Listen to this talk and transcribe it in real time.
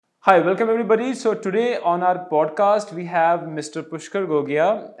Hi, welcome everybody. So today on our podcast we have Mr. Pushkar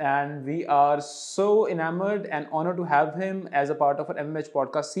Gogia, and we are so enamored and honored to have him as a part of our MMH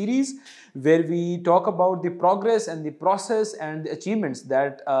podcast series, where we talk about the progress and the process and the achievements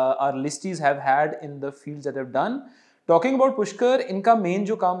that our listees have had in the fields that they've done. Talking about Pushkar, इनका main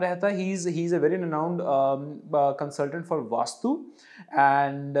जो काम रहता है, he's a very renowned consultant for Vastu,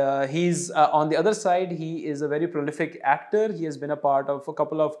 and he's on the other side. He is a very prolific actor. He has been a part of a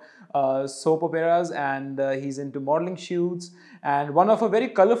couple of soap operas, and he's into modeling shoots. And one of a very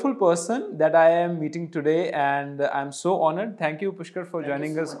colorful person that I am meeting today, and I'm so honored. Thank you, Pushkar, for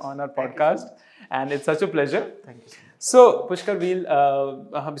joining us on our podcast, and it's such a pleasure. Thank you so much. So Pushkar, we'll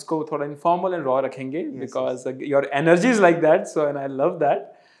हम इसको थोड़ा informal and raw रखेंगे because your energy is like that. So and I love that.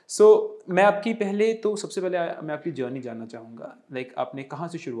 So मैं आपकी पहले तो सबसे पहले मैं आपकी जर्नी जानना चाहूँगा. Like आपने कहाँ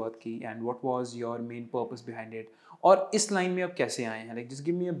से शुरुआत की and what was your main purpose behind it? और इस लाइन में आप कैसे आए हैं? Like just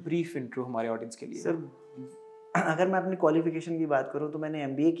give me a brief intro हमारे ऑडियंस के लिए. सर, अगर मैं अपनी क्वालिफिकेशन की बात करूँ तो मैंने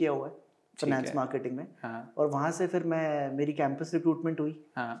MBA किया हुआ है फाइनेंस मार्केटिंग में. और वहाँ से फिर मेरी कैंपस रिक्रूटमेंट हुई.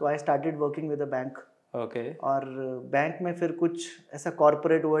 So I started working with a bank. Okay. और बैंक में फिर कुछ ऐसा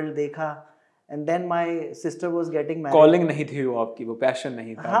कॉर्पोरेट वर्ल्ड देखा. And then my sister was getting married. Calling नहीं थी वो आपकी, वो पैशन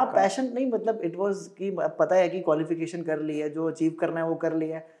नहीं था. हाँ, पैशन नहीं, मतलब इट वाज कि पता है कि क्वालिफिकेशन कर ली है, जो अचीव करना है वो कर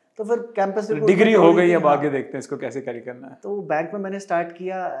लिया है, तो फिर कैंपस डिग्री हो गई, अब आगे देखते हैं इसको कैसे कैरी करना है. तो बैंक में मैंने स्टार्ट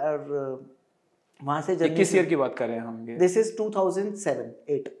किया और वहाँ से जर्नी. किस ईयर की बात कर रहे हैं हम? दिस इज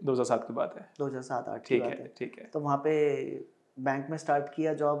 2007 की बात है. 2007-8 ठीक है, ठीक है. तो वहाँ पे बैंक में स्टार्ट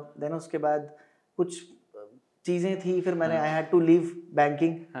किया जॉब. देन उसके बाद कुछ चीज़ें थी, फिर मैंने I had to leave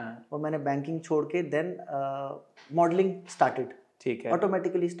banking. और मैंने बैंकिंग छोड़ के देन मॉडलिंग स्टार्टेड. ठीक है.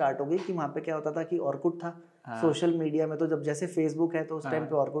 ऑटोमेटिकली स्टार्ट हो गई कि वहाँ पे क्या होता था कि ऑर्कुट था. सोशल मीडिया में तो जब जैसे फेसबुक है तो उस टाइम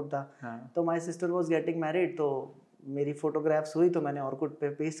पे ऑर्कुट था. तो my sister was getting married, तो मेरी फोटोग्राफ्स हुई तो मैंने ऑर्कुट पे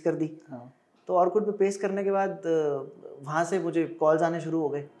पेस्ट कर दी. तो ऑर्कुट पे पेस्ट करने के बाद वहाँ से मुझे कॉल्स आने शुरू हो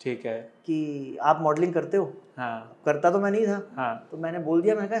गए. ठीक है. कि आप मॉडलिंग करते हो? करता तो मैं नहीं था. तो मैंने बोल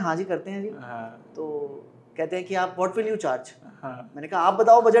दिया, मैंने कहा हाँ जी करते हैं जी. तो कहते हैं कि आप व्हाट विल यू चार्ज? मैंने कहा आप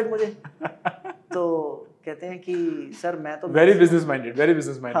बताओ बजट मुझे. तो कहते हैं कि सर मैं तो वेरी बिजनेस माइंडेड.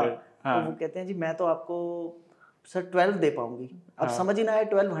 तो वो कहते हैं जी मैं तो आपको सर 12 दे पाऊंगी. अब समझ ही ना आया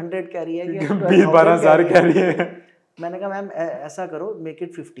 1200 कह रही है कि 12,000 कह रही है. मैंने कहा मैम ऐसा करो, मेक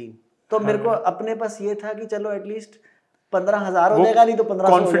इट 15. तो मेरे को अपने पास ये था कि चलो एटलीस्ट 15,000 हो जाएगा, नहीं तो 1500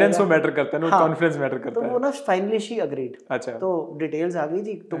 कॉन्फिडेंस वो मैटर करता है ना. कॉन्फिडेंस मैटर करता है. तो वो ना फाइनली शी अग्रीड. अच्छा. तो डिटेल्स आ गई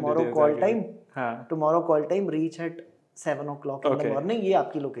जी. Tomorrow call time. Tomorrow call time, reach at 7 o'clock in the morning. ये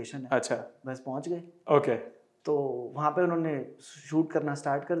आपकी लोकेशन है. अच्छा. बस पहुंच गए. ओके. तो वहाँ पे उन्होंने शूट करना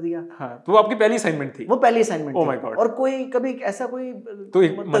स्टार्ट कर दिया. तो वो आपकी पहली असाइनमेंट थी? वो पहली असाइनमेंट थी. Oh my God. और कोई कभी ऐसा कोई तो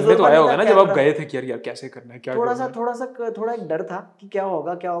एक मन में तो आया होगा ना जब आप गए थे कि यार कैसे करना है, क्या थोड़ा एक डर था कि क्या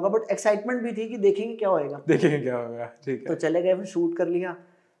होगा, बट एक्साइटमेंट भी थी कि देखेंगे क्या होगा. ठीक है. तो चले गए, फिर शूट कर लिया.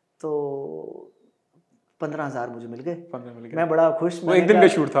 तो 15,000 मुझे मिल गए. मैं बड़ा खुश. वो एक दिन का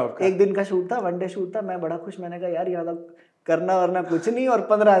शूट था आपका? एक दिन का शूट था, 1 डे शूट था. मैं बड़ा खुश. मैंने कहा यार यहाँ करना वरना कुछ नहीं, और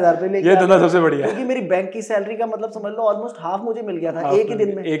 15,000 रुपए लेके ये धंधा सबसे बढ़िया है. क्योंकि मेरी बैंक की सैलरी का मतलब समझ लो ऑलमोस्ट हाफ मुझे मिल गया था एक ही दिन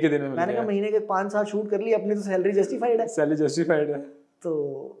में. मैंने कहा महीने के 5-7 शूट कर लिए, अपनी तो सैलरी जस्टिफाइड है. तो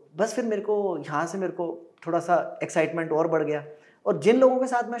बस फिर मेरे को यहाँ से मेरे को थोड़ा सा एक्साइटमेंट और बढ़ गया. और जिन लोगों के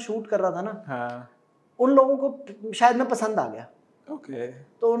साथ मैं शूट कर रहा था ना, उन लोगों को शायद मैं पसंद आ गया.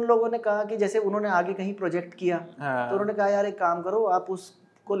 तो उन लोगों ने कहा कि जैसे उन्होंने आगे कहीं प्रोजेक्ट किया, तो उन्होंने कहा यार एक काम करो, आप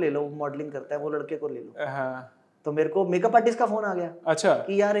उसको ले लो, मॉडलिंग करता है वो लड़के को ले लो. तो मेरे को मेकअप आर्टिस्ट का फोन आ गया. अच्छा.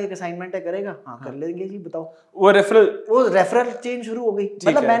 कि यार एक असाइनमेंट है, करेगा? हाँ कर लेंगे जी, बताओ. वो रेफरल चेन शुरू हो गई.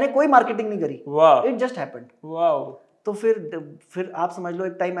 मतलब मैंने कोई मार्केटिंग नहीं करी. It just happened. तो फिर आप समझ लो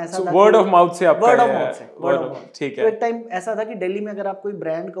एक टाइम ऐसा था, वर्ड ऑफ माउथ से. ठीक है. तो एक टाइम ऐसा था कि दिल्ली में अगर आप कोई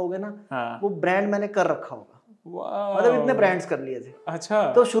ब्रांड कहोगे ना, वो ब्रांड मैंने कर रखा होगा. मतलब इतने ब्रांड्स कर लिए थे. अच्छा.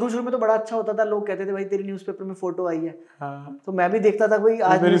 तो शुरू में तो बड़ा अच्छा होता था. लोग कहते थे भाई तेरी न्यूज़पेपर में फोटो आई है. तो मैं भी देखता था कोई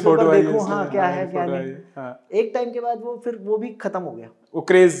आज न्यूज़पेपर देखूं, हाँ क्या है क्या नहीं. एक टाइम के बाद वो भी खत्म हो गया. वो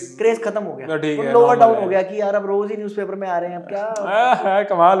क्रेज खत्म हो गया. लोअर डाउन हो गया कि यार अब रोज ही न्यूज़पेपर में आ रहे हैं, अब क्या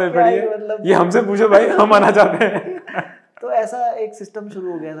कमाल है. बढ़िया. ये हमसे पूछो भाई, हम आना चाहते हैं. तो ऐसा एक सिस्टम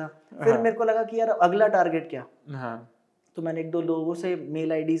शुरू हो गया था. फिर मेरे को लगा कि यार अगला टारगेट क्या. तो मैंने 1-2 लोगों से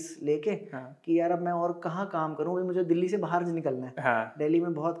मेल आईडीज लेके कि यार अब मैं और कहाँ काम करूँ, मुझे दिल्ली से बाहर निकलना है. दिल्ली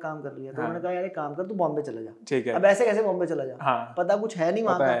में बहुत काम कर लिया. तो उन्होंने कहा यार एक काम कर, तू बॉम्बे चला जा. ठीक है. अब ऐसे कैसे बॉम्बे चला जा, पता कुछ है नहीं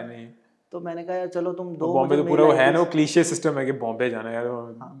वहाँ का. तो मैंने कहा यार चलो तुम दो. बॉम्बे तो पूरा है ना, वो क्लीशे सिस्टम है कि बॉम्बे जाना यार,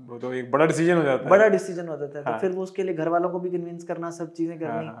 वो तो एक बड़ा डिसीजन हो जाता है. तो फिर वो उसके लिए घर वालों को भी कन्विंस करना, सब चीजें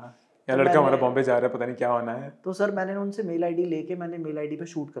करनी. यार लड़का हमारा बॉम्बे जा रहा है, पता नहीं क्या होना है. तो सर मैंने उनसे मेल आईडी लेके मैंने मेल आईडी पे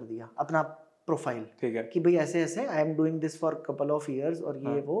शूट कर दिया अपना प्रोफाइल, ठीक है, कि भाई ऐसे ऐसे I am doing this for couple of years और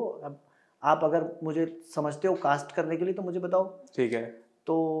ये वो, अब आप अगर मुझे समझते हो कास्ट करने के लिए तो मुझे बताओ। ठीक है।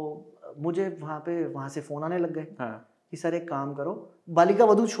 तो मुझे वहाँ से फोन आने लग गए कि सर एक काम करो, बालिका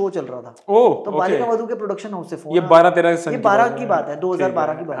वधू शो चल रहा था। तो बालिका वधू के प्रोडक्शन हाउस से फोन, ये 12-13 ये 12 की बात है,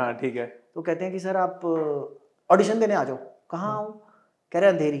 2012 की बात है। ठीक है। तो कहते हैं कि सर आप ऑडिशन देने आ जाओ। कहाँ आऊँ? कह रहे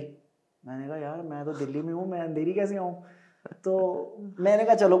अंधेरी। मैंने कहा यार मैं तो दिल्ली में हूँ, मैं अंधेरी कैसे आऊँ? तो मैंने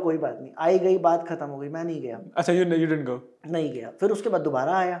कहा चलो कोई बात नहीं, आई गई बात खत्म हो गई, मैं नहीं गया। अच्छा, you didn't go? नहीं गया। फिर उसके बाद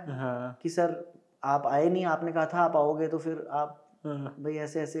दोबारा आया कि सर आप आए नहीं, आपने कहा था आप आओगे, तो फिर आप भाई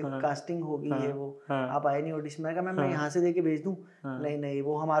ऐसे ऐसे कास्टिंग होगी ये वो, आप आए नहीं ऑडिशन। मैंने कहा मैं यहाँ से देके भेज दूँ? नहीं नहीं,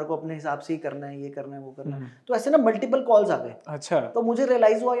 वो हमारे को अपने हिसाब से ही करना है, ये करना है वो करना है। तो ऐसे ना मल्टीपल कॉल्स आ गए। अच्छा। तो मुझे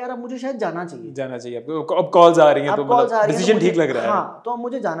रियलाइज हुआ यार अब मुझे शायद जाना चाहिए आपको। अब कॉल्स आ रही हैं तो मतलब डिसीजन ठीक लग रहा है। हाँ, तो अब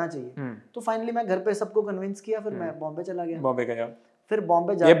मुझे जाना चाहिए। तो फाइनली मैं घर पे सबको कन्विंस किया, फिर मैं बॉम्बे चला गया। बॉम्बे गया। फिर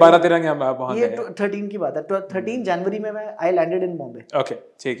बॉम्बे ये 12-13 ये 13 की बात है। 13 जनवरी में मैं I landed in Bombay. Okay,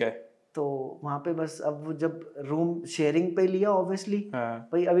 ठीक है। तो वहाँ पे बस अब जब रूम शेयरिंग पे लिया ऑब्वियसली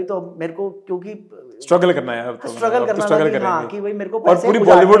भाई, अभी तो मेरे को क्योंकि स्ट्रगल करना है, तो स्ट्रगल करना है हाँ, कि भाई मेरे को पैसे, और पूरी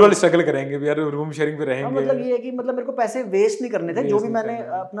बॉलीवुड वाले स्ट्रगल करेंगे भी यार, रूम शेयरिंग पे रहेंगे। मतलब ये है कि मतलब मेरे को पैसे वेस्ट नहीं करने थे। जो भी मैंने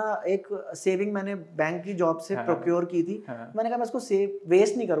अपना एक सेविंग मैंने बैंक की जॉब से प्रोक्योर की थी, मैंने कहा मैं इसको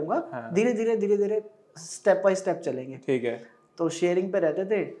वेस्ट नहीं करूंगा, धीरे धीरे स्टेप बाय स्टेप चलेंगे। ठीक है। तो शेयरिंग पे रहते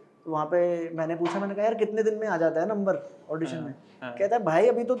थे, तो वहाँ पे मैंने पूछा, मैंने कहा यार कितने दिन में आ जाता है नंबर ऑडिशन में? कहता है भाई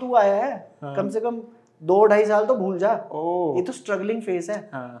अभी तो तू आया है, कम से कम 2-2.5 साल तो भूल जा, ये तो स्ट्रगलिंग फेस है।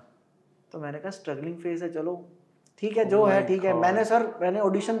 तो मैंने कहा स्ट्रगलिंग फेस है, चलो ठीक है जो है ठीक है। मैंने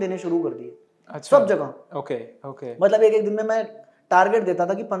ऑडिशन देने शुरू कर दिए सब जगह। ओके। मतलब एक दिन में मैं टारगेट देता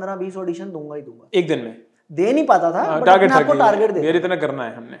था कि 15-20 ऑडिशन दूंगा ही दूंगा। एक दिन में दे नहीं पाता था, बट अपने आप को टारगेट देता, इतना करना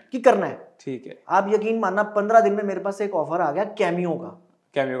है हमने कि करना है। ठीक है। आप यकीन मानना 15 दिन में मेरे पास एक ऑफर आ गया कैमियो का।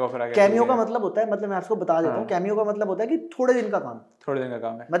 कैमियो का मतलब होता है, मतलब मैं आपको बता देता हूँ, कैमियो का मतलब होता है कि थोड़े दिन का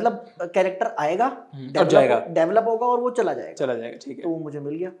काम है। मतलब कैरेक्टर आएगा, डेवलप होगा और वो चला जाएगा। ठीक है। तो वो मुझे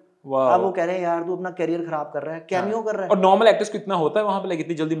मिल गया। अब वो कह रहे हैं यार तू अपना करियर खराब कर रहा है, कैमियो कर रहा है। और नॉर्मल एक्टर्स को इतना होता है वहां पे, लाइक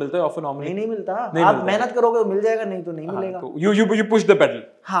इतनी जल्दी मिलता है ऑफर? नॉर्मली नहीं मिलता। आप मेहनत करोगे तो मिल जाएगा, नहीं तो नहीं मिलेगा। You push the pedal.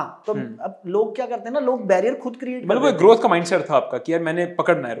 हाँ, तो अब लोग क्या करते हैं ना, लोग बैरियर खुद क्रिएट, मतलब वो ग्रोथ का माइंडसेट था आपका कि यार मैंने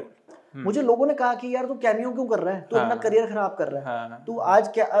पकड़ना है रोल। मुझे लोगों ने कहा कि यार तू कैमियो क्यों कर रहा है, तू अपना करियर खराब कर रहा है, तू आज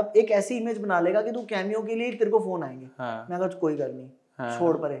क्या अब एक ऐसी इमेज बना लेगा कि तू कैमियो के लिए तेरे को फोन आएंगे। मैं कहा कोई गल नहीं,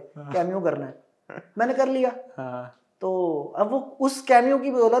 छोड़ परे, कैमियो करना है। मैंने कर लिया। तो अब वो उस कैमियो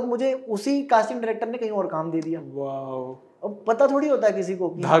की बदौलत मुझे उसी कास्टिंग डायरेक्टर ने कहीं और काम दे दिया। अब पता थोड़ी होता है किसी को,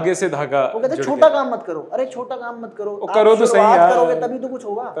 धागे से धागा। वो कहते छोटा काम मत करो। अरे छोटा काम मत करो, करो तो सही यार, करोगे तभी तो कुछ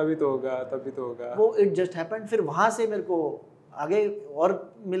होगा, तभी तो होगा। वो इट जस्ट हैपेंड। फिर वहां से मेरे को आगे और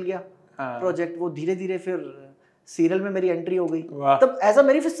मिल गया प्रोजेक्ट। वो धीरे धीरे फिर सीरियल में मेरी एंट्री हो गई। तब ऐसा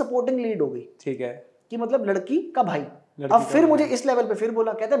मेरी फिर सपोर्टिंग लीड हो गई। ठीक है, कि मतलब लड़की का भाई। अब फिर मुझे इस लेवल पे फिर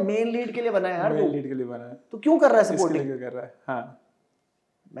बोला, कहता है मेन लीड के लिए बना है यार, मेन लीड के लिए बना है, तो क्यों कर रहा है सपोर्टिंग कर रहा है? हाँ,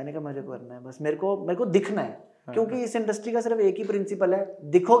 मैंने कहा मुझे करना है, बस मेरे को दिखना है। क्योंकि इस इंडस्ट्री का सिर्फ एक ही प्रिंसिपल है,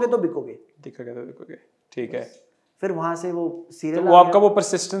 दिखोगे तो बिकोगे। ठीक है। फिर वहां से वो सीरियल, वो आपका वो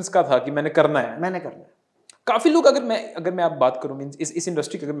परसिस्टेंस का था कि मैंने करना है। काफी लोग, अगर मैं आप बात करूं, मींस इस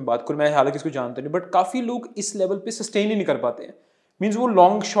इंडस्ट्री की अगर मैं बात करूं, मैं हालांकि इसको जानता नहीं, बट काफी लोग इस लेवल पे सस्टेन ही नहीं कर पाते हैं। मींस वो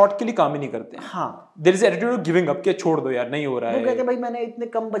लॉन्ग शॉट के लिए काम ही नहीं करते हैं। हाँ, there is attitude of giving up, कि छोड़ दो यार, नहीं हो रहा है। वो कहते हैं भाई मैंने इतने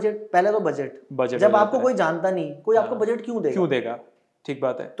कम बजट, पहले तो बजट जब आपको कोई जानता नहीं, कोई आपको बजट क्यों देगा? ठीक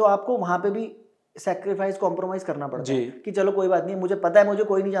बात है। तो आपको वहां पे भी सैक्रिफाइस, कॉम्प्रोमाइज करना पड़ता है कि चलो कोई बात नहीं, मुझे पता है मुझे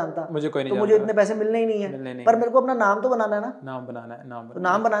कोई नहीं जानता, तो मुझे इतने पैसे मिलने ही नहीं है, पर मेरे को अपना नाम तो बनाना है ना।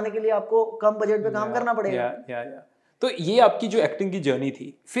 नाम बनाने के लिए आपको कम बजट पे काम करना पड़ेगा। तो ये आपकी जो एक्टिंग की जर्नी थी,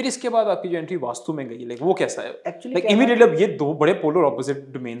 फिर इसके बाद आपकी जो एंट्री वास्तु में गई, लाइक वो कैसा है? लाइक इमीडिएटली ये दो बड़े पोलर ऑपोजिट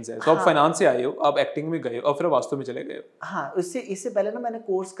डोमेन्स है। तो आप फाइनेंस से आए हो, आप एक्टिंग में गए और फिर वास्तु में चले गए हो। हाँ, इससे पहले ना मैंने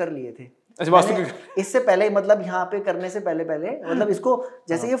कोर्स कर लिए थे। अच्छा, वास्तु के इससे पहले, मतलब यहाँ पे करने से पहले मतलब इसको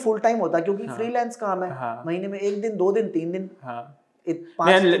जैसे ये फुल टाइम होता, क्योंकि फ्रीलांस काम है, महीने में 1 दिन 2 दिन 3 दिन।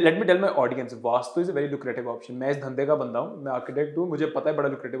 Let me tell my audience, vastu is a very lucrative option. मैं इस धंधे का बंदा हूँ, मैं आर्किटेक्ट हूँ, मुझे पता है बड़ा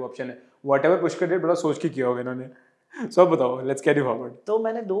लुक्रेटिव ऑप्शन है। व्हाटएवर पुष्कर डिड, बड़ा सोच के किया होगा इन्होंने। सब बताओ, लेट्स कैरी फॉरवर्ड। तो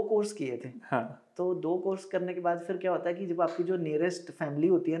मैंने 2 कोर्स किए थे। हाँ। तो 2 कोर्स करने के बाद फिर क्या होता है कि जब आपकी जो नियरेस्ट फैमिली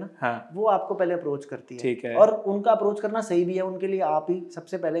होती है ना, हाँ, वो आपको पहले अप्रोच करती है। ठीक है। और उनका अप्रोच करना सही भी है, उनके लिए आप ही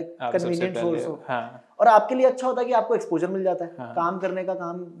सबसे पहले कन्वीनियंट सोर्स हो। हाँ। और आपके लिए अच्छा होता है कि आपको एक्सपोजर मिल जाता है, हाँ, काम करने का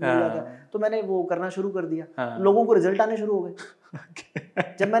काम मिल जाता है। तो मैंने वो करना शुरू कर दिया। हाँ। लोगों को रिजल्ट आने शुरू हो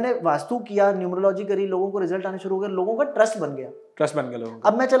गए। जब मैंने वास्तु किया, न्यूमरोलॉजी करी, लोगों को रिजल्ट आने शुरू हो गए, लोगों का ट्रस्ट बन गया लोगों का।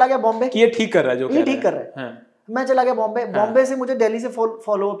 अब मैं चला गया बॉम्बे, ये ठीक कर रहा है, जो ये ठीक कर रहा है। मैं चला गया बॉम्बे। बॉम्बे से मुझे दिल्ली से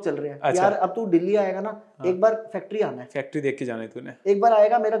फॉलो अप चल रहे हैं। अच्छा। यार अब तू दिल्ली आएगा ना, एक बार फैक्ट्री आना है, फैक्ट्री देख के जाना है तूने, एक बार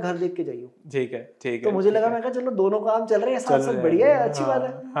आएगा मेरा घर देख के जाइयो। ठीक है ठीक है। तो मुझे लगा, मैं कहा चलो दोनों काम चल रहे हैं साथ साथ, बढ़िया है, अच्छी बात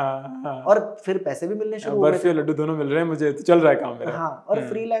है। हाँ। और फिर पैसे भी मिलने शुरू हो गए, बर्फी और लड्डू दोनों मिल रहे हैं मुझे, तो चल रहा है काम मेरा। हाँ। और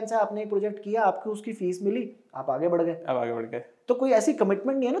फ्रीलांस है, आपने एक प्रोजेक्ट किया, आपको उसकी फीस मिली, आप आगे बढ़ गए। अब आगे बढ़ गए। तो कोई ऐसी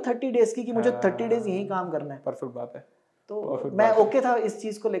कमिटमेंट नहीं है ना 30 डेज की कि मुझे 30 डेज यही काम करना है। परफेक्ट बात है। तो मैं ओके था इस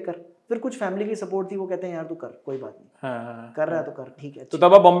चीज को लेकर। फिर कुछ फैमिली की सपोर्ट थी, वो कहते हैं यार तू कर, कोई बात नहीं, कर रहा है तो कर, ठीक है। तो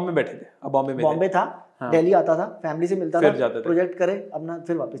तब आप बॉम्बे में बैठे थे? अब बॉम्बे था, दिल्ली आता था, फैमिली से मिलता था, प्रोजेक्ट करे अपना,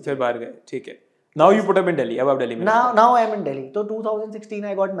 फिर वापस फिर बाहर गए, ठीक है। Now you put up in Delhi, अब आप दिल्ली में। Now I am in Delhi. तो 2016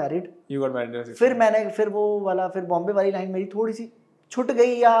 I got married. You got married. फिर वो वाला, फिर बॉम्बे वाली लाइन मेरी थोड़ी सी छूट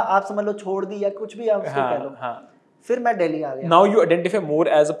गई, या आप समझ लो छोड़ दी, या कुछ भी आप उसको कह लो। फिर मैं दिल्ली आ गया। Now you identify more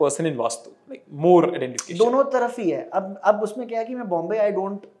as a person in Vastu, like more identification. दोनों तरफ ही है। अब उसमें क्या है कि मैं Bombay I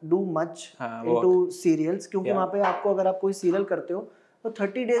don't do much into serials, क्योंकि वहाँ पे आपको, अगर आप कोई सीरियल करते हो तो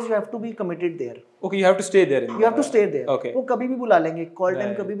 30 days you have to be committed there. Okay, you have to stay there. You have to stay there. Okay. वो कभी भी बुला लेंगे, कॉल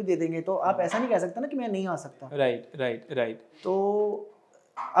टाइम कभी भी दे देंगे, तो आप ऐसा नहीं कह सकते ना कि मैं नहीं आ सकता। Right. तो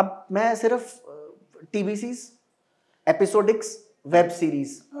अब मैं सिर्फ TVCs, एपिसोडिक्स, वेब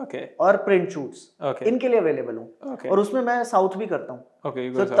सीरीज और प्रिंट शूट्स इनके लिए अवेलेबल हूँ। और उसमें मैं साउथ भी करता हूँ,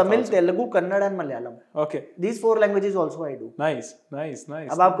 so Tamil, Telugu, Kannada and Malayalam. These 4 languages also I do. Nice.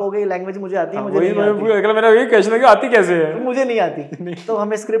 अब आप कहोगे ये लैंग्वेज मुझे आती है, मुझे नहीं आती। मेरा यही क्वेश्चन है कि आती कैसे है? तो मुझे नहीं आती। तो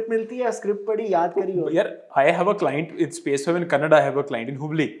हमें स्क्रिप्ट मिलती है, स्क्रिप्ट पढ़ी, याद करी। यार I have a client in Space in Canada, I have a client in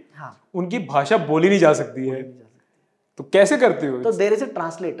Hubli. हाँ, उनकी भाषा बोली नहीं जा सकती है, तो कैसे करते हो? तो देयर इज अ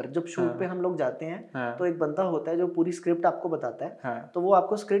ट्रांसलेटर। जब शूट पे हम लोग जाते हैं तो एक बंदा होता है जो पूरी स्क्रिप्ट आपको बताता है। तो वो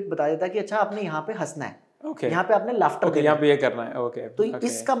आपको स्क्रिप्ट बता देता है कि अच्छा आपने यहाँ पे हंसना है, यहाँ पे आपने लाफ्टर देना है, यहाँ पे ये करना है। तो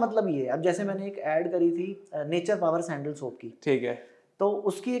इसका मतलब ये है। अब जैसे मैंने एक ऐड करी थी नेचर पावर सैंडल सोप की, ठीक है, तो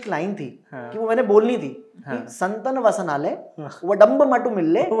उसकी एक लाइन थी कि वो मैंने बोलनी थी कि संतन वसनाले वडंब मटु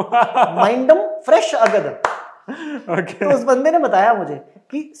मिल्ले माइंडम फ्रेश अगद। तो उस बंदे ने बताया मुझे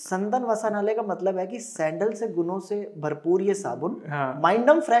कि संदन वसनाले का मतलब है कि सैंडल से गुणों से भरपूर ये साबुन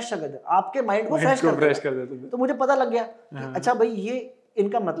माइंडम फ्रेश अगद, आपके माइंड को फ्रेश कर देता। तो मुझे पता लग गया कि अच्छा भाई ये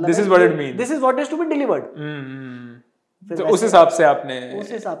इनका मतलब this is what it means, this is what is to be delivered. तो उस हिसाब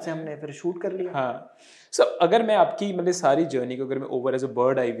से हमने फिर शूट कर लिया। हाँ, सो अगर मैं आपकी मतलब सारी जर्नी को अगर मैं over as a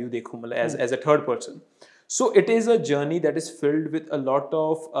bird eye view देखूं, मतलब as a third person, so it is a journey that is filled with a lot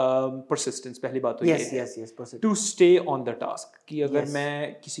of persistence. पहली बात तो ये है to stay on the task, कि अगर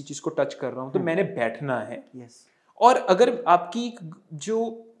मैं किसी चीज को टच कर रहा हूँ तो मैंने बैठना है। और अगर आपकी जो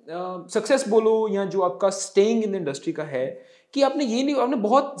सक्सेस बोलो या जो आपका स्टेइंग इन द इंडस्ट्री का है, कि आपने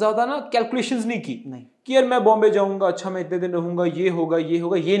बहुत ज्यादा ना कैलकुलेशंस नहीं की कि यार मैं बॉम्बे जाऊंगा, अच्छा मैं इतने दिन रहूंगा, ये होगा,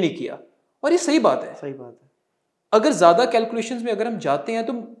 ये नहीं किया। और ये सही बात है। अगर ज्यादा कैलकुलेशंस में अगर हम जाते हैं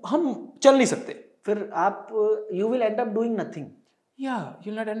तो हम चल नहीं सकते, फिर आप you will end up doing nothing. Yeah,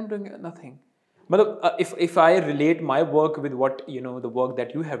 you'll not end up doing nothing. मतलब if I relate my work with what the work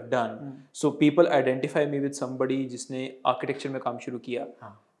that you have done, so people identify me with somebody जिसने architecture में काम शुरू किया।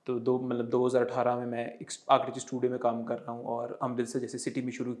 तो 2018 में मैं एक आर्किटेक्चर स्टूडियो में काम कर रहा हूँ और अमृतसर जैसे सिटी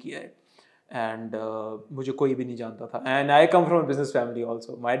में शुरू किया है। एंड मुझे कोई भी नहीं जानता था, and I come from business family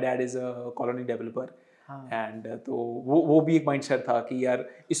also. My dad is a colony developer. And तो वो भी एक माइंडसेट था कि यार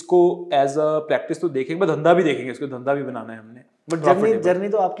इसको एज अ प्रैक्टिस तो देखेंगे, बट धंधा भी देखेंगे, इसको धंधा भी बनाना है हमने। बट जर्नी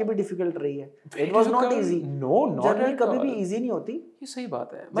तो आपकी भी डिफिकल्ट रही है। It was not easy. No, journey कभी भी इजी नहीं होती। ये सही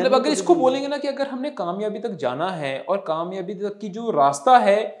बात है। मतलब अगर इसको बोलेंगे ना कि अगर हमने कामयाबी तक जाना है और कामयाबी तक की जो रास्ता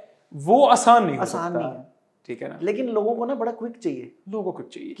है वो आसान नहीं है, ठीक है ना। लेकिन लोगों को ना बड़ा क्विक चाहिए, लोगों को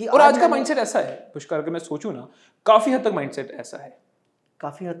क्विक चाहिए। और आज का माइंडसेट ऐसा है पुष्कर, अगर मैं सोचूं ना, काफी हद तक माइंडसेट ऐसा है,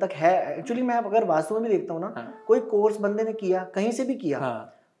 काफी हद तक है। एक्चुअली मैं अगर वास्तु में भी देखता हूँ ना, कोई कोर्स बंदे ने किया, कहीं से भी किया,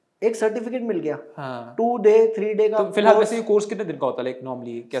 एक सर्टिफिकेट मिल गया, 2 day 3 day का। तो फिलहाल वैसे ये कोर्स कितने दिन का होता है, लाइक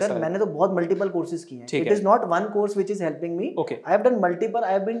नॉर्मली कैसा है? सर मैंने तो बहुत मल्टीपल कोर्सेज किए हैं। It is not one course which is helping me. I have done multiple,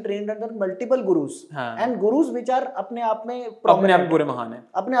 I have been trained under multiple gurus, and gurus which are अपने आप में पूरे महान है,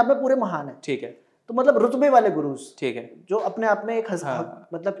 अपने आप में पूरे महान है, ठीक है। तो मतलब रुतबे वाले गुरुज, ठीक है, जो अपने आप में एक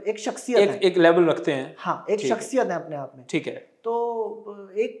मतलब एक शख्सियत है, एक लेवल रखते हैं। हाँ, एक शख्सियत है अपने आप में, ठीक है। तो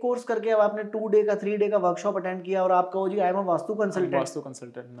एक कोर्स करके अब आपने 2 day का 3 day का वर्कशॉप अटेंड किया और आप कहो जी I am a vastu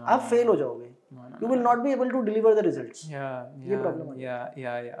consultant, आप फेल हो जाओगे। You will not be able to deliver the results. ये प्रॉब्लम है।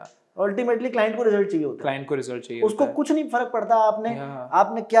 या अल्टीमेटली क्लाइंट को रिजल्ट चाहिए होता है, क्लाइंट को रिजल्ट चाहिए, उसको कुछ नहीं फर्क पड़ता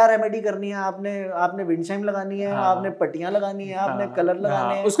आपने क्या रेमेडी करनी है, आपने विंडशाइन लगानी है, आपने पट्टियां लगानी है, आपने कलर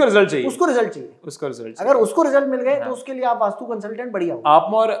लगाने हैं, उसको रिजल्ट चाहिए, अगर उसको रिजल्ट मिल गए तो उसके लिए आप वास्तु कंसल्टेंट बढ़िया हो।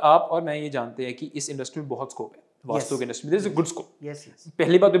 आप और मैं ये जानते हैं कि इस इंडस्ट्री में बहुत स्कोप है, वास्तु के इंडस्ट्री में there is a good scope. Yes yes.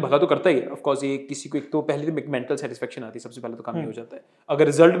 पहली बात तो भला तो करता ही है, ऑफ कोर्स ये किसी को एक तो पहले तो मेंटल सेटिस्फेक्शन आती है, सबसे पहले तो काम ये हो जाता है, अगर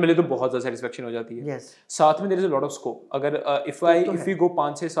रिजल्ट मिले तो बहुत ज्यादा सेटिस्फेक्शन हो जाती है। यस। साथ में there is a lot of scope, अगर इफ वी गो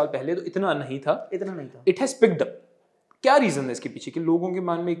 5-6 साल पहले तो इतना नहीं था, इट हैज पिक्ड अप। क्या रीजन है इसके पीछे कि लोगों के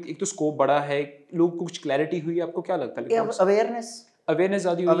मन में एक तो स्कोप बड़ा है, लोगों को कुछ क्लैरिटी हुई, आपको क्या लगता है? अवेयरनेस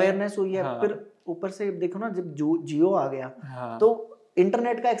ज्यादा हुई है। फिर ऊपर से देखो ना, जब जियो आ गया तो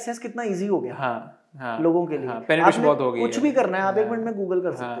इंटरनेट का एक्सेस कितना इजी हो गया लोगों के लिए। पेनिट्रेशन बहुत हो गई कुछ भी करना है आप 1 मिनट में गूगल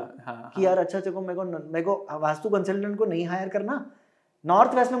कर सकते हो कि यार अच्छा चलो मेरे को वास्तु कंसल्टेंट को नहीं हायर करना,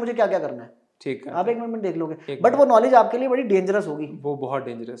 नॉर्थ वेस्ट में मुझे क्या क्या करना है, ठीक है, आप 1 मिनट में देख लोगे। बट वो नॉलेज आपके लिए बड़ी डेंजरस होगी, वो बहुत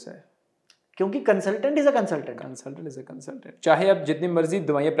डेंजरस है, क्योंकि कंसल्टेंट इज अ कंसल्टेंट। चाहे आप जितनी मर्जी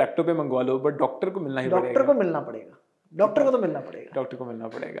दवाइयां प्रैक्टो पे मंगवा लो, बट डॉक्टर को मिलना ही पड़ेगा। डॉक्टर को मिलना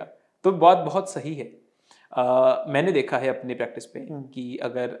पड़ेगा। तो बात बहुत सही है। मैंने देखा है अपनी प्रैक्टिस पे कि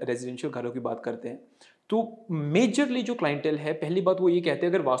अगर रेजिडेंशियल घरों की बात करते हैं तो मेजरली जो क्लाइंटेल है, पहली बात वो ये कहते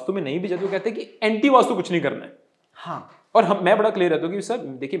हैं अगर वास्तु में नहीं भी जाते, वो कहते हैं कि एंटी वास्तु कुछ नहीं करना है। हाँ, और मैं बड़ा क्लियर रहता हूँ कि सर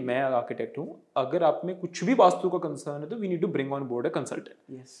देखिए मैं आर्किटेक्ट हूँ, अगर आप में कुछ भी वास्तु का कंसर्न है तो we need to bring on board a consultant,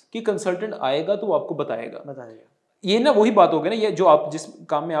 कि कंसल्टेंट आएगा तो वो आपको बताएगा। ये ना वही बात हो गई ना, ये जो आप जिस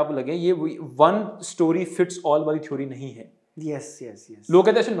काम में आप लगे, ये वन स्टोरी फिट्स ऑल वाली थ्योरी नहीं है। Yes yes yes. लोग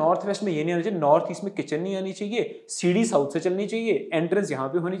कहते हैं नॉर्थ वेस्ट में ये नहीं आना चाहिए, नॉर्थ ईस्ट में किचन नहीं आनी चाहिए, सीढ़ी साउथ से चलनी चाहिए, एंट्रेंस यहाँ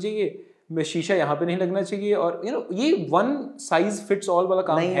पे होनी चाहिए, शीशा यहाँ पे नहीं लगना चाहिए, और ये वन साइज फिट्स ऑल वाला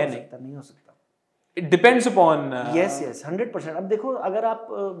काम है नहीं हो सकता। It depends upon yes 100%। अब देखो, अगर आप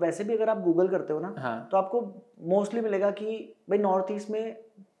वैसे भी अगर आप गूगल करते हो ना, तो आपको मोस्टली मिलेगा कि भाई नॉर्थ ईस्ट में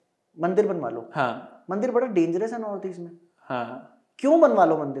मंदिर बनवा लो। मंदिर बड़ा डेंजरस है नॉर्थ ईस्ट में। क्यों बनवा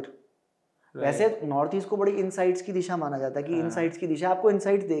लो मंदिर? वैसे नॉर्थ ईस्ट को बड़ी इनसाइट्स की दिशा माना जाता है कि इनसाइट्स की दिशा आपको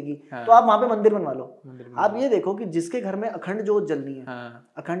इनसाइट्स देगी, तो आप वहां पे मंदिर बनवा लो। आप ये देखो कि जिसके घर में अखंड जोत जलनी है,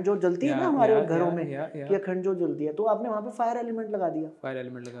 अखंड जोत जलती है ना हमारे घरों में कि अखंड जोत जलती है, तो आपने वहां पे फायर एलिमेंट लगा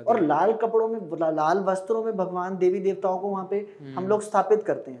दिया, और लाल कपड़ों में, लाल वस्त्रों में भगवान देवी देवताओं को वहां पे हम लोग स्थापित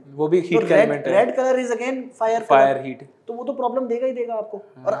करते हैं। वो भी हीट का एलिमेंट है। Red colour is again fire heat, तो वो तो प्रॉब्लम देगा ही देगा आपको।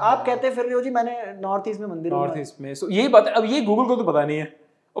 और आप कहते हैं फिर भी हो जी मैंने नॉर्थ ईस्ट में मंदिर, नॉर्थ ईस्ट में यही बात है। अब ये गूगल को तो पता नहीं है,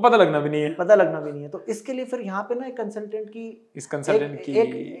 वो पता लगना भी नहीं है। तो इसके लिए फिर यहाँ पे ना एक कंसल्टेंट की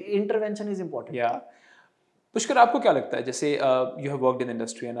इंटरवेंशन इज इम्पोर्टेंट। या पुष्कर, आपको क्या लगता है, जैसे you have worked in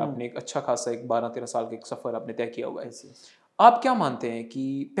industry and आपने एक अच्छा खासा एक 12-13 साल का एक सफर आपने तय किया हुआ है, आप क्या मानते हैं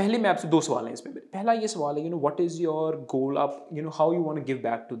कि, पहले मैं आपसे 2 सवाल हैं इसमें। पहला ये सवाल है, व्हाट इज योर गोल, आप how you want to give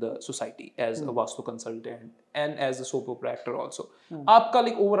back to the society as a vastu consultant and as a soap opera actor also. आपका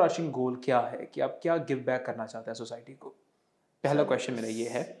लाइक ओवरआर्चिंग गोल क्या है कि आप क्या गिव बैक करना चाहते हैं सोसाइटी को? पहला क्वेश्चन मेरा ये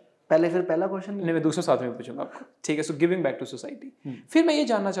है। पहला क्वेश्चन नहीं, मैं दूसरा साथ में पूछूंगा आपको, ठीक है? So giving back to society. फिर मैं ये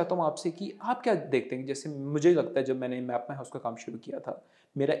जानना चाहता हूँ आपसे कि आप क्या देखते हैं, जैसे मुझे लगता है जब मैंने मैप माई हाउस का काम शुरू किया था,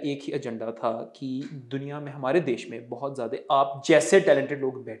 मेरा एक ही एजेंडा था कि दुनिया में, हमारे देश में बहुत ज़्यादा आप जैसे टैलेंटेड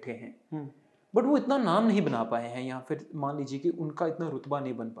लोग बैठे हैं, बट वो इतना नाम नहीं बना पाए हैं, या फिर मान लीजिए कि उनका इतना रुतबा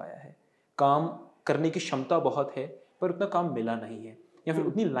नहीं बन पाया है। काम करने की क्षमता बहुत है पर उतना काम मिला नहीं है, या फिर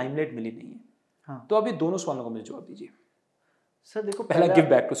उतनी लाइमलाइट मिली नहीं है। तो आप ये दोनों सवालों का मुझे जवाब दीजिए। सर देखो, पहला गिव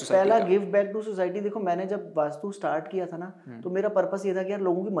बैक टू सोसाइटी। देखो, मैंने जब वास्तु स्टार्ट किया था ना, तो मेरा पर्पस ये था कि यार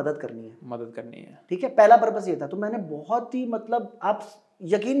लोगों की मदद करनी है, ठीक है? पहला पर्पस ये था। तो मैंने बहुत ही, मतलब आप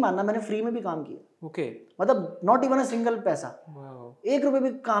यकीन मानना, मैंने फ्री में भी काम किया। ओके। मतलब नॉट इवन अ सिंगल पैसा, 1 रुपए भी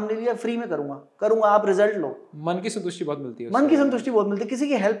काम नहीं लिया, फ्री में करूंगा, आप रिजल्ट लो। मन की संतुष्टि बहुत मिलती है। किसी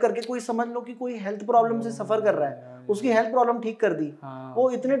की हेल्प करके, कोई समझ लो कि कोई हेल्थ प्रॉब्लम से सफर कर रहा है, उसकी हेल्थ प्रॉब्लम ठीक कर दी, वो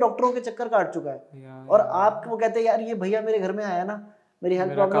इतने डॉक्टरों के चक्कर काट चुका है, और आप वो कहते हैं यार ये भैया मेरे घर में आया ना, मेरी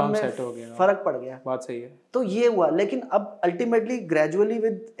हेल्थ प्रॉब्लम में फर्क पड़ गया। बात सही है। तो ये हुआ। लेकिन अब अल्टीमेटली ग्रेजुअली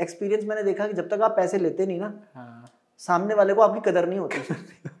विद एक्सपीरियंस मैंने देखा कि जब तक आप पैसे लेते नहीं ना, सामने वाले को आपकी कदर नहीं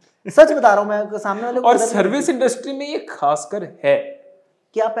होती। सच बता रहा हूँ मैं, सामने वाले को। और सर्विस इंडस्ट्री में ये खासकर है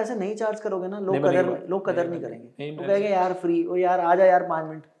कि आप पैसे नहीं चार्ज करोगे ना, लोग कदर नहीं करेंगे। तो कहेंगे यार फ्री, ओ यार आ जा यार 5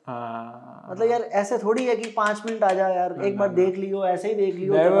 मिनट। मतलब यार ऐसे थोड़ी है कि 5 मिनट आ जा यार, एक बार देख लियो, ऐसे ही देख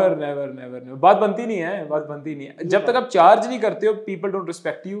लियो। नेवर बात बनती नहीं है। जब तक आप चार्ज नहीं करते हो, पीपल डोंट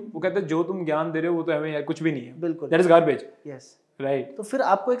रिस्पेक्ट यू। वो कहते हैं जो तुम ज्ञान दे रहे हो वो तो हमें यार कुछ भी नहीं है। बिल्कुल, that is garbage. Yes, right. तो फिर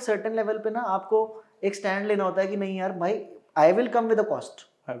आपको एक सर्टेन लेवल पे ना, आपको एक स्टैंड लेना होता है कि नहीं यार भाई, I will come with a cost,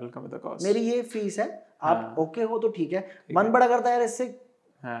 मेरी ये फीस है, आप ओके हो तो ठीक है। मन बड़ा करता है यार इससे,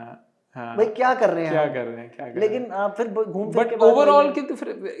 भाई क्या कर रहे हैं, लेकिन फिर घूम फिर के ओवरऑल की तो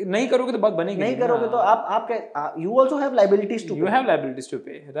फिर नहीं करोगे तो बात बनेगी नहीं करोगे तो आप you also have liabilities to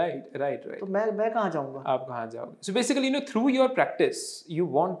pay. Right. तो मैं कहाँ जाऊंगा, आप कहाँ जाओगे? So basically through your practice you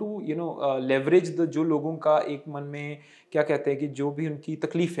want to leverage the, जो लोगों का एक मन में क्या कहते हैं कि जो भी उनकी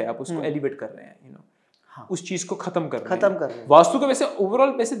तकलीफ है, आप उसको एलिवेट कर रहे हैं। उस चीज को खत्म कर रहे हैं। वास्तु का वैसे ओवरऑल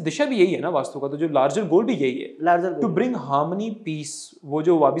वैसे दिशा भी यही है ना, वास्तु का तो जो लार्जर गोल भी यही है, टू ब्रिंग हार्मनी पीस। वो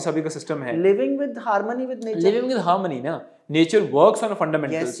जो वाबी साबी का सिस्टम है, living with harmony with nature, living with harmony ना, नेचर वर्क्स ऑन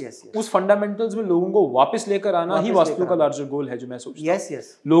फंडामेंटल्स। उस फंडामेंटल्स में लोगों को वापस लेकर आना ही वास्तु का लार्जर गोल है, जो मैं सोचता हूं।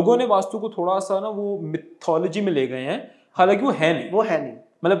 लोगों ने वास्तु को थोड़ा सा ना वो मिथोलॉजी में ले गए हैं, हालांकि वो है नहीं।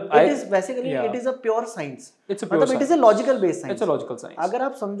 मतलब it is basically it is a pure science, मतलब it is a logical based science, it's a logical science। अगर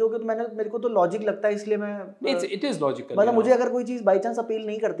आप समझोगे तो मेरे को तो लॉजिक लगता है, इसलिए मैं it is logical, मतलब मुझे अगर कोई चीज बाय चांस अपील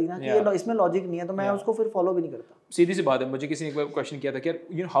नहीं करती ना कि ये इसमें लॉजिक नहीं है, तो मैं उसको फिर फॉलो भी नहीं करता। सीधी सी बात है, मुझे किसी ने एक क्वेश्चन किया था कि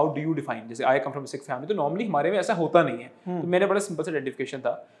you know how do you define, जैसे I come from Sikh family, तो नॉर्मली हमारे में ऐसा होता नहीं है, तो मेरे बड़ा सिंपल सा आइडेंटिफिकेशन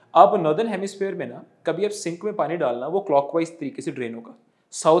था। आप नॉर्दर्न हेमिस्फीयर में ना कभी आप सिंक में पानी डालना, वो क्लॉकवाइज तरीके से ड्रेन होगा,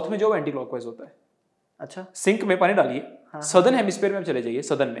 साउथ में जो एंटी क्लॉकवाइज होता है। अच्छा, सिंक में पानी डालिए, सदर्न हेमिस्फीयर में आप चले जाइए,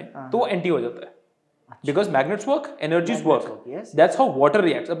 सदर्न में तो वो एंटी हो जाता है, because magnets work, energies work, that's how water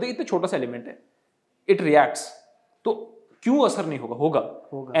reacts. अब देखिए इतना छोटा सा एलिमेंट है, इट रिएक्ट्स, तो क्यों असर नहीं होगा?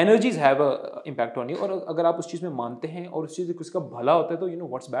 होगा। Energies have a impact on you, और अगर आप उस चीज में मानते हैं और उस चीज से किसी का भला होता है, तो you know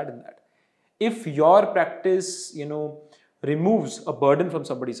what's bad in that. If your practice you know removes a burden from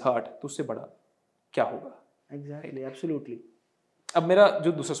somebody's heart, तो उससे बड़ा क्या होगा? Exactly, absolutely. अब मेरा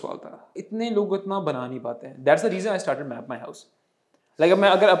जो दूसरा सवाल था, इतने लोग इतना बना नहीं पाते हैं, that's the reason I started Map My House. Like मैं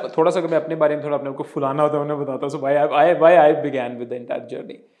अगर अब थोड़ा सा अगर मैं अपने बारे में थोड़ा अपने को फुलाना होता है, उन्हें बताता हूँ, so why I began with the entire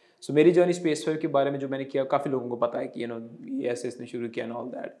journey. So मेरी जर्नी स्पेस फेयर के बारे में जो मैंने किया, काफ़ी लोगों को पता है कि यू नो ये ऐसे इसने शुरू किया and all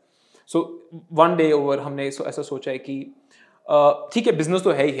that. So one day over हमने ऐसा सोचा है कि ठीक है, बिजनेस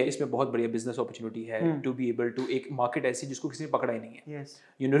तो है ही है, इसमें बहुत बढ़िया बिजनेस अपॉर्चुनिटी है टू बी एबल टू, एक मार्केट ऐसी जिसको किसी ने पकड़ा ही नहीं है।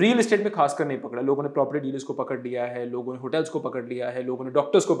 यू नो रियल एस्टेट में खासकर नहीं पकड़ा, लोगों ने प्रॉपर्टी डीलर्स को पकड़ लिया है, लोगों ने होटल्स को पकड़ लिया है, लोगों ने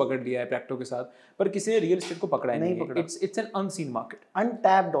डॉक्टर्स को पकड़ लिया है प्रैक्टो के साथ, पर किसी ने रियल एस्टेट को पकड़ा ही नहीं है। It's an unseen market,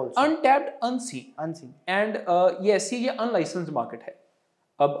 untapped, unseen and ये ऐसी ये अनलाइसेंस्ड मार्केट है।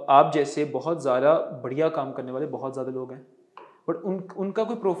 अब आप जैसे बहुत ज़्यादा बढ़िया काम करने वाले बहुत ज़्यादा लोग हैं, बट उनका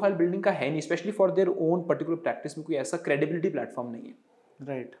कोई प्रोफाइल बिल्डिंग का है नहीं, specially for their own particular practice में कोई ऐसा क्रेडिबिलिटी प्लेटफॉर्म नहीं है।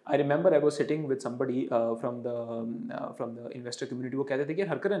 Right, I remember I was sitting with somebody from the investor community. वो कहते थे कि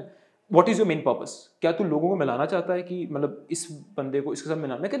Harkaran, what is your main purpose? क्या तू लोगों को मिलाना चाहता है कि मतलब इस बंदे को इसके साथ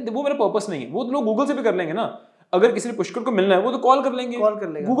मिलाना? मैं वो मेरा पर्पस नहीं है, वो तो लोग गूगल से भी कर लेंगे ना। अगर किसी ने पुष्कर को मिलना है, वो तो कॉल कर लेंगे,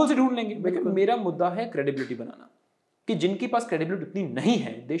 गूगल से ढूंढ लेंगे। मेरा मुद्दा है क्रेडिबिलिटी बनाना, कि जिनके पास क्रेडिबिलिटी उतनी नहीं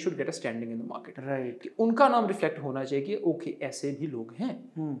है, they should get a standing in the market. Right, उनका नाम रिफ्लेक्ट होना चाहिए कि ओके ऐसे भी लोग हैं।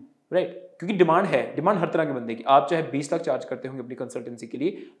 राइट, क्योंकि डिमांड है, डिमांड हर तरह के बंदे की। आप चाहे 20 लाख चार्ज करते होंगे अपनी कंसल्टेंसी के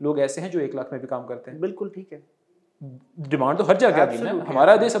लिए, लोग ऐसे हैं जो 1 लाख में भी काम करते हैं। बिल्कुल ठीक है, डिमांड तो हर जगह की है।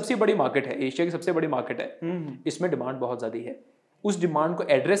 हमारा देश सबसे बड़ी मार्केट है, एशिया की सबसे बड़ी मार्केट है, इसमें डिमांड बहुत ज्यादा है। उस डिमांड को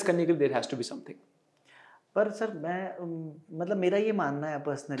एड्रेस करने के लिए there has to be something. पर सर मैं मतलब मेरा ये मानना है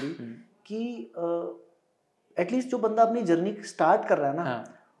पर्सनली कि एटलीस्ट जो बंदा अपनी जर्नी स्टार्ट कर रहा है ना,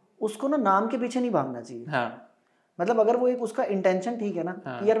 उसको ना नाम के पीछे नहीं भागना चाहिए। मतलब अगर वो एक उसका इंटेंशन ठीक है ना,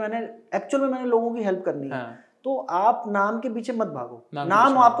 कि यार मैंने एक्चुअल में मैंने लोगों की हेल्प करनी है, तो आप नाम के पीछे मत भागो,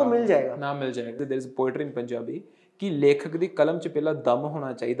 नाम आपको मिल जाएगा। नाम मिल जाएगा। There is poetry in Punjabi कि लेखक दी कलम च पहला दम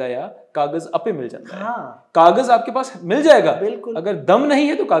होना चाहिए या कागज आपे मिल जाता है। कागज आपके पास मिल जाएगा, बिल्कुल। अगर दम नहीं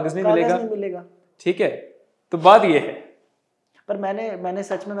है तो कागज नहीं मिलेगा। ठीक है, तो बात ये है। पर मैंने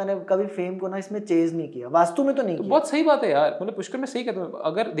सच में मैंने कभी फेम को ना इसमें चेज नहीं किया, वास्तु में तो नहीं किया। बहुत सही बात है यार, मतलब पुष्कर में सही कहता हूं।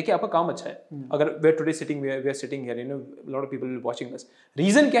 अगर देखिए आपका काम अच्छा है, अगर we are today sitting, we are sitting here, you know lot of people watching us,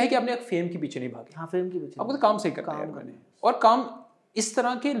 reason क्या है कि आपने फेम के पीछे नहीं भागे। हाँ, फेम के पीछे आपको तो काम सही करना है। और काम इस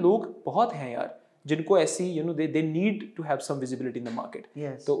तरह के लोग बहुत हैं यार, जिनको ऐसी you know they need to have some visibility in the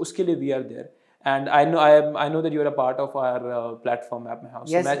market. तो उसके लिए we are there, and I know that you are a part of our platform Map My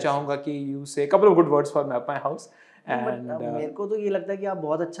House. मैं चाहूंगा कि you say couple of good words for Map My House. मेरे को तो ये लगता है कि आप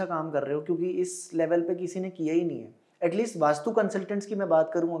बहुत अच्छा काम कर रहे हो, क्योंकि इस लेवल पे किसी ने किया ही नहीं है। एटलीस्ट वास्तु कंसल्टेंट्स की मैं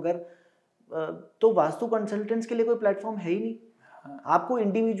बात करूं अगर, तो वास्तु कंसल्टेंट्स के लिए कोई प्लेटफॉर्म है ही नहीं। आपको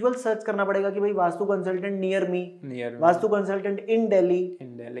इंडिविजुअल सर्च करना पड़ेगा कि भाई vastu consultant near me, vastu consultant in Delhi,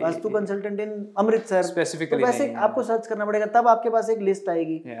 vastu consultant in Amritsar, specifically तो वैसे आपको सर्च करना पड़ेगा, तब आपके पास एक लिस्ट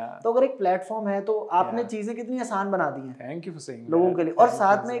आएगी। तो अगर एक प्लेटफॉर्म है तो आपने चीजें कितनी आसान बना दी हैं। थैंक यू फॉर सेइंग लोगों के लिए। और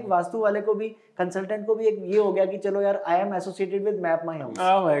साथ में एक वास्तु वाले को भी, कंसल्टेंट को भी एक ये हो गया कि चलो यार, I am associated with Map My House.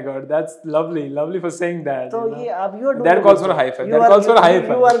 Oh my God, that's lovely for saying that. तो ये आप you are doing that calls for high five, that calls for high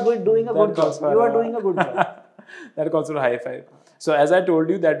five. You are doing a good job, you are doing a good job. That calls for a high five. So as I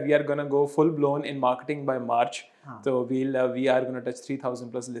told you that we are gonna go full blown in marketing by March. So we are gonna touch 3,000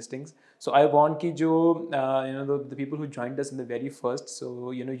 plus listings. So I want कि जो you know the people who joined us in the very first. So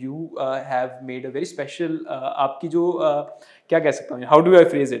you know you have made a very special आपकी जो क्या कह सकता हूँ? How do I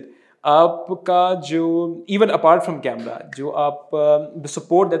phrase it? आपका जो even apart from camera, जो आप the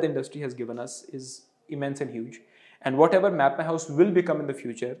support that the industry has given us is immense and huge. and whatever map my house will become in the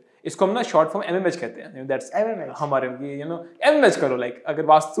future, इसको हम ना short form MMH कहते हैं. That's हमारे MMH करो, like अगर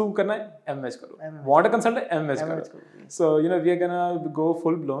वास्तु करना है MMH करो, want a consultant MMH करो. So we are gonna go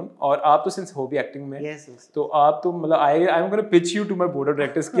full blown. और आप तो since हो भी acting में, तो आप तो मतलब I'm gonna pitch you to my board of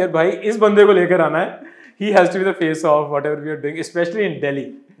directors कि यार भाई इस बंदे को लेकर आना है. He has to be the face of whatever we are doing, especially in Delhi.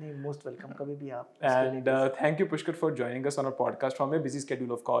 Most welcome. कभी भी आप. And thank you, Pushkar, for joining us on our podcast from a busy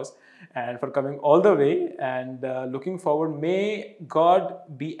schedule, of course, and for coming all the way. And looking forward, may God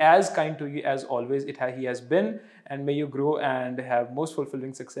be as kind to you as always He has been, and may you grow and have most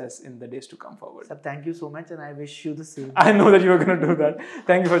fulfilling success in the days to come forward. Sir, thank you so much, and I wish you the same. I know that you are going to do that.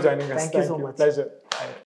 Thank you for joining us. Thank you so much. Pleasure.